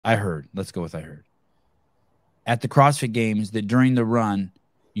I heard. Let's go with I heard. At the CrossFit Games that during the run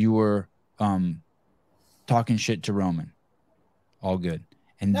you were talking shit to Roman. All good.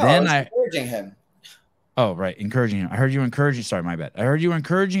 And No, I then was encouraging him. oh, right, encouraging him. I heard you encouraging. Sorry, my bad. I heard you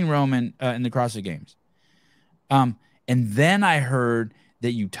encouraging Roman in the CrossFit Games. And then I heard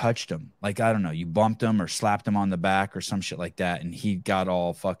that you touched him. Like, I don't know, you bumped him or slapped him on the back or some shit like that. And he got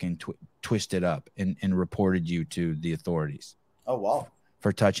all fucking twisted up and reported you to the authorities. Oh, wow.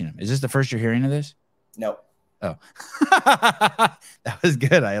 For touching him. Is this the first you're hearing of this? No. Oh, that was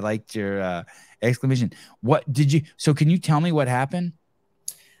good. I liked your exclamation. What did you, so can you tell me what happened?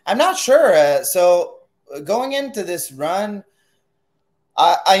 I'm not sure. So going into this run,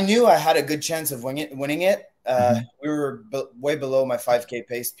 I knew I had a good chance of winning it. We were way below my 5K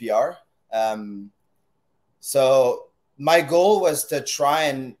pace PR. So my goal was to try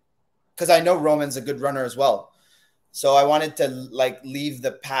and, because I know Roman's a good runner as well. So I wanted to like leave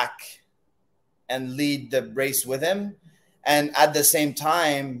the pack and lead the race with him. And at the same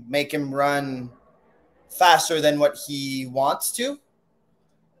time, make him run faster than what he wants to.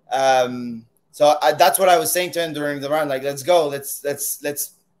 So that's what I was saying to him during the run. Like, let's go.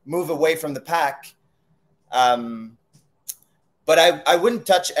 Let's move away from the pack. But I wouldn't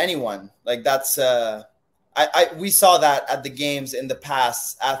touch anyone. Like that's, we saw that at the games in the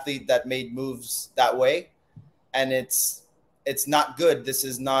past, athlete that made moves that way. And it's not good. This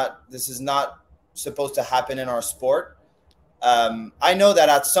is not supposed to happen in our sport. I know that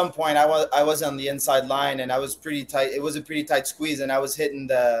at some point I was on the inside line and I was pretty tight. It was a pretty tight squeeze and I was hitting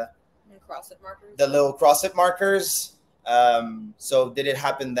the little CrossFit markers. So did it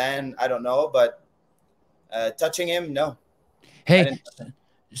happen then? I don't know, but touching him, no. Hey,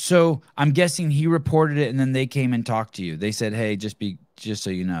 so I'm guessing he reported it and then they came and talked to you. They said, hey, just so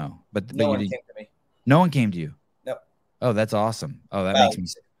you know. But no one came to me. No one came to you? No. Oh, that's awesome. Oh,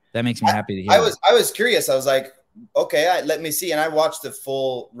 that makes me happy to hear. I was curious. I was like, okay, let me see. And I watched the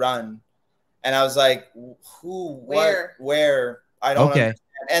full run and I was like, where? I don't know.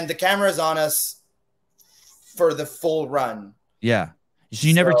 And the camera's on us for the full run. Yeah. So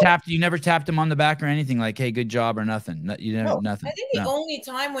you never tapped him on the back or anything like, hey, good job or nothing. Nothing. I think the only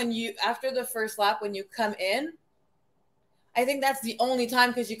time when after the first lap, when you come in, I think that's the only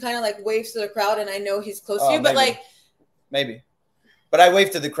time because you kind of like wave to the crowd and I know he's close to you, but maybe. But I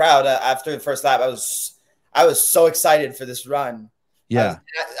waved to the crowd after the first lap. I was so excited for this run. Yeah.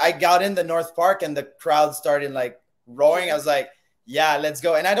 I got in the North Park and the crowd started like roaring. I was like, yeah, let's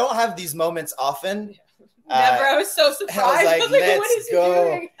go. And I don't have these moments often. Never. I was so surprised. I was like, let's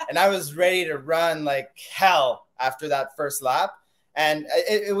go. And I was ready to run like hell after that first lap. And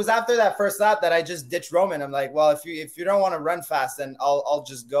it was after that first lap that I just ditched Roman. I'm like, well, if you don't want to run fast, then I'll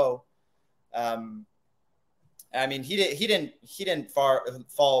just go. I mean, he didn't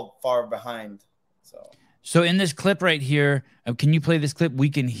fall far behind. So in this clip right here, can you play this clip? We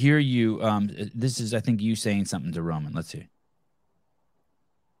can hear you. This is, I think, you saying something to Roman. Let's see.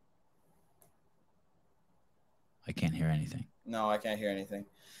 I can't hear anything. No, I can't hear anything.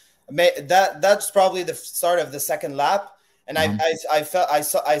 That's probably the start of the second lap, and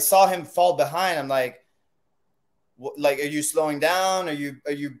I saw him fall behind. I'm like, are you slowing down? Are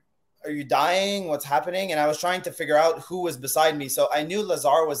you dying? What's happening? And I was trying to figure out who was beside me. So I knew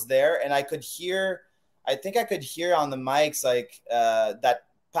Lazar was there, and I could hear. I think I could hear on the mics like that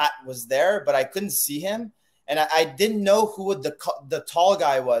Pat was there, but I couldn't see him. And I didn't know who the tall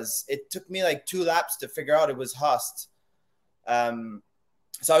guy was. It took me like 2 laps to figure out it was Hust. So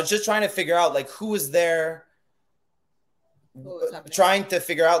I was just trying to figure out like who was there, trying to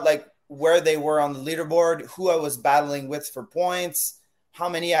figure out like where they were on the leaderboard, who I was battling with for points, how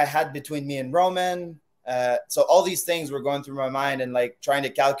many I had between me and Roman. So all these things were going through my mind and like trying to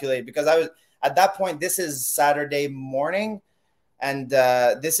calculate because I was at that point, this is Saturday morning. And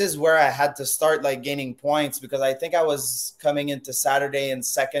this is where I had to start like gaining points because I think I was coming into Saturday in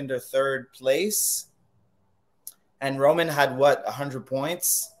 2nd or 3rd place. And Roman had 100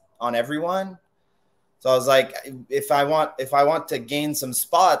 points on everyone. So I was like, if I want to gain some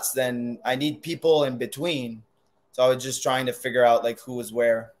spots, then I need people in between. So I was just trying to figure out like who was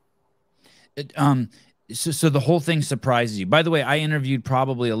where. So the whole thing surprises you. By the way, I interviewed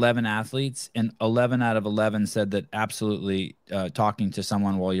probably 11 athletes, and 11 out of 11 said that absolutely talking to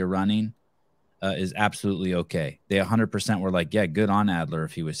someone while you're running is absolutely okay. They 100% were like, yeah, good on Adler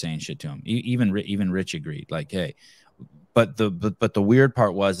if he was saying shit to him. Even Rich agreed. Like, hey, but the weird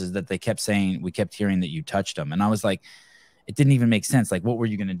part is that they kept saying, we kept hearing that you touched him, and I was like, it didn't even make sense. Like, what were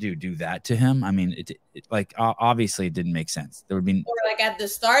you going to do that to him? I mean, like, obviously it didn't make sense. There would be, or like at the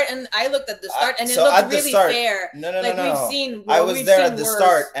start, and I looked at the start, and it so looked really fair. No, like no. We've seen, I was there at the worse.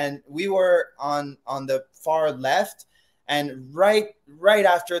 start, and we were on the far left, and right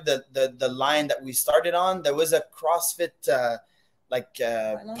after the line that we started on, there was a CrossFit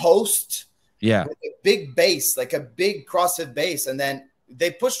post, yeah, with a big base, like a big CrossFit base, and then they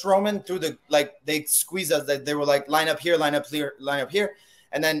pushed Roman through the, like, they squeezed us. They were like, line up here, line up here, line up here.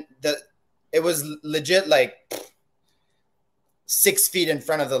 And then it was legit like 6 feet in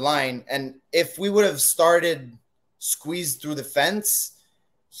front of the line. And if we would have started squeezed through the fence,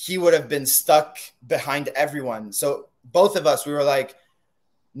 he would have been stuck behind everyone. So both of us, we were like,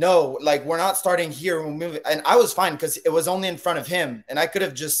 no, like, we're not starting here. We'll move. And I was fine because it was only in front of him. And I could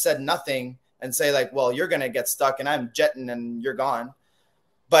have just said nothing and say like, well, you're going to get stuck and I'm jetting and you're gone.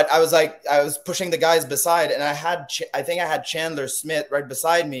 But I was like, I was pushing the guys beside, and I think I had Chandler Smith right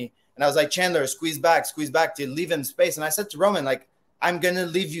beside me. And I was like, Chandler, squeeze back to leave him space. And I said to Roman, like, I'm going to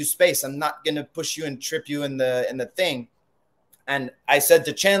leave you space. I'm not going to push you and trip you in the thing. And I said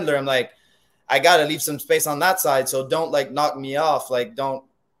to Chandler, I'm like, I got to leave some space on that side. So don't like knock me off. Like, don't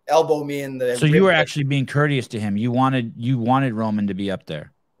elbow me in the. So you were actually being courteous to him. You wanted Roman to be up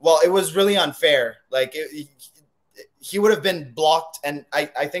there. Well, it was really unfair. Like, he would have been blocked, and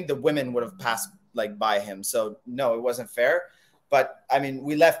I think the women would have passed like by him. So no, it wasn't fair. But I mean,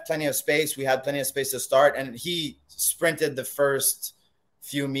 we left plenty of space. We had plenty of space to start, and he sprinted the first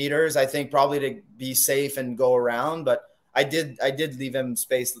few meters, I think, probably to be safe and go around. But I did leave him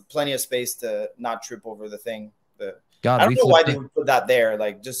space, plenty of space to not trip over the thing. I don't know why they would put that there.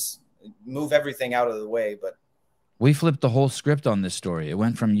 Like, just move everything out of the way. But we flipped the whole script on this story. It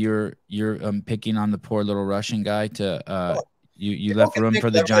went from you're picking on the poor little Russian guy to you left room for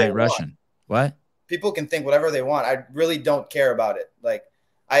the giant Russian. What? People can think whatever they want. I really don't care about it. Like,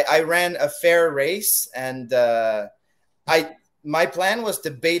 I ran a fair race, and my plan was to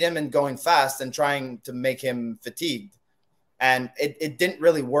bait him and going fast and trying to make him fatigued. And it didn't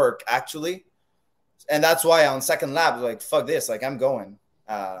really work, actually. And that's why on second lap, I was like, fuck this. Like, I'm going.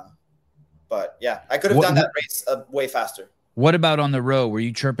 But yeah, I could have done that race way faster. What about on the row? Were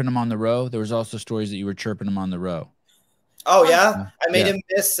you chirping him on the row? There was also stories that you were chirping him on the row. Oh yeah, I made him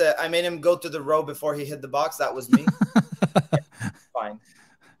miss. I made him go to the row before he hit the box. That was me. Fine.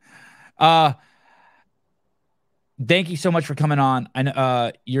 Thank you so much for coming on. I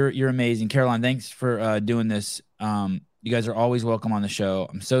know you're amazing, Caroline. Thanks for doing this. You guys are always welcome on the show.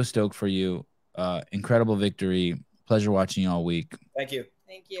 I'm so stoked for you. Incredible victory. Pleasure watching you all week. Thank you.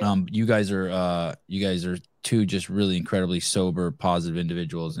 Thank you. You guys are two just really incredibly sober, positive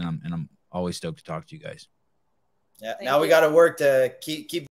individuals, and I'm always stoked to talk to you guys. Yeah. Now we got to work to keep